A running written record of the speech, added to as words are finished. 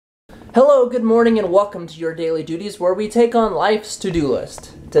Hello, good morning, and welcome to your daily duties where we take on life's to-do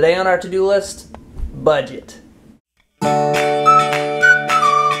list. Today on our to-do list, budget.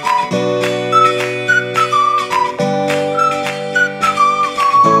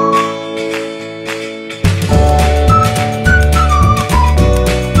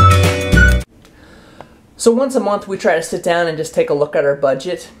 So once a month we try to sit down and just take a look at our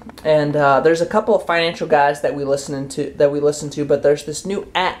budget, and there's a couple of financial guys that we listen to, but there's this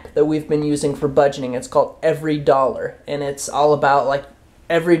new app that we've been using for budgeting. It's called EveryDollar, and it's all about like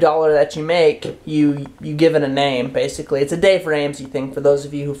every dollar that you make, you give it a name. Basically, it's a Dave Ramsey thing for those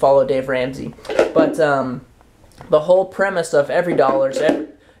of you who follow Dave Ramsey. But the whole premise of EveryDollar is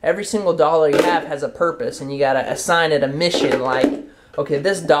every single dollar you have has a purpose, and you gotta assign it a mission. Like, okay,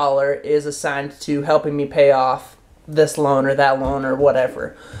 this dollar is assigned to helping me pay off this loan or that loan or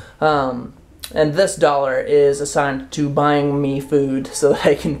whatever. And this dollar is assigned to buying me food so that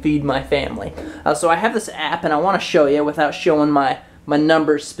I can feed my family. So I have this app, and I want to show you without showing my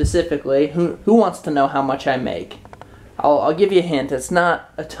numbers specifically. Who wants to know how much I make? I'll give you a hint. It's not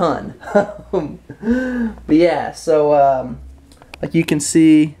a ton. But yeah, so like you can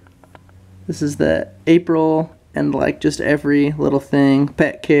see, this is the April, and like just every little thing,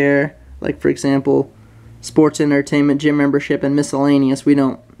 pet care, like for example, sports entertainment, gym membership, and miscellaneous. We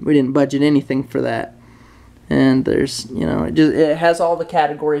didn't budget anything for that. And there's, you know, it has all the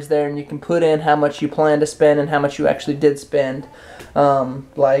categories there, and you can put in how much you plan to spend and how much you actually did spend.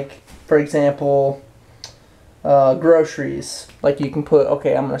 Like for example, groceries. Like you can put,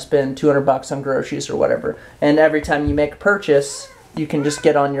 okay, I'm gonna spend $200 on groceries or whatever. And every time you make a purchase, you can just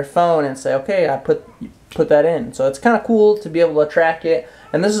get on your phone and say, okay, I put that in. So it's kind of cool to be able to track it.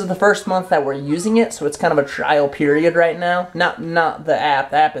 And this is the first month that we're using it, so it's kind of a trial period right now. Not the app.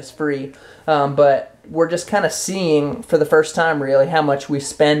 The app is free, but we're just kind of seeing for the first time really how much we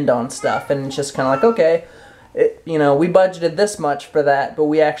spend on stuff, and it's just kind of like, okay, you know, we budgeted this much for that, but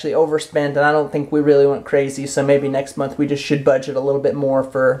we actually overspent, and I don't think we really went crazy. So maybe next month we just should budget a little bit more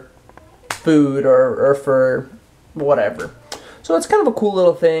for food or for whatever. So it's kind of a cool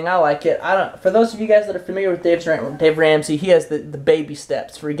little thing. I like it. For those of you guys that are familiar with Dave Ramsey, he has the baby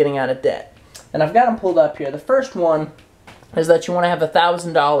steps for getting out of debt. And I've got them pulled up here. The first one is that you want to have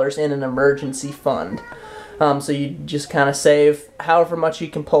 $1,000 in an emergency fund. So you just kind of save however much you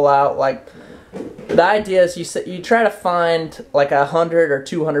can pull out. Like, the idea is you try to find like $100 or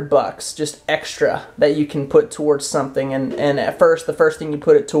 $200 just extra that you can put towards something, and at first the first thing you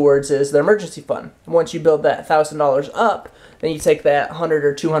put it towards is the emergency fund. Once you build that $1,000 up, then you take that $100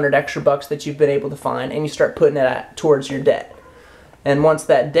 or $200 extra bucks that you've been able to find, and you start putting it towards your debt. And once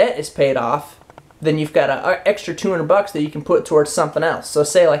that debt is paid off, then you've got an extra $200 that you can put towards something else. So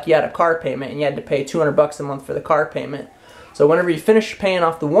say like you had a car payment and you had to pay $200 a month for the car payment. So whenever you finish paying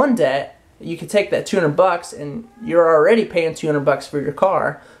off the one debt, you can take that $200 and you're already paying $200 for your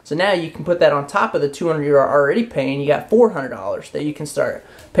car. So now you can put that on top of the $200 you're already paying. You got $400 that you can start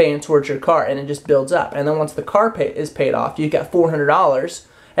paying towards your car, and it just builds up. And then once the car is paid off, you got $400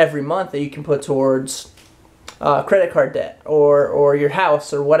 every month that you can put towards credit card debt or your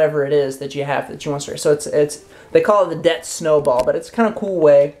house or whatever it is that you have that you want to start. So it's they call it the debt snowball, but it's kind of a cool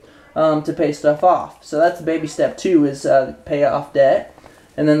way to pay stuff off. So that's baby step 2 is pay off debt.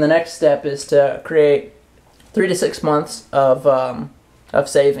 And then the next step is to create 3 to 6 months of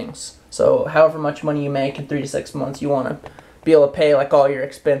savings. So however much money you make in 3 to 6 months, you want to be able to pay like all your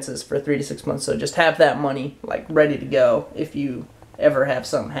expenses for 3 to 6 months. So just have that money like ready to go if you ever have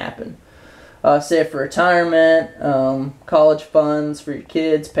something happen. Save for retirement, college funds for your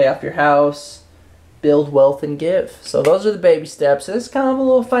kids, pay off your house, build wealth, and give. So those are the baby steps. It's kind of a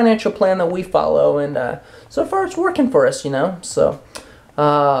little financial plan that we follow, and so far it's working for us, you know. So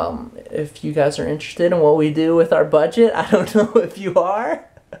if you guys are interested in what we do with our budget, I don't know if you are,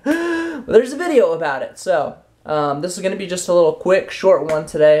 but there's a video about it. So this is going to be just a little quick, short one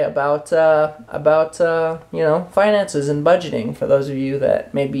today about you know, finances and budgeting for those of you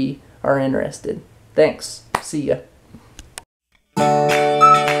that maybe are interested. Thanks. See ya.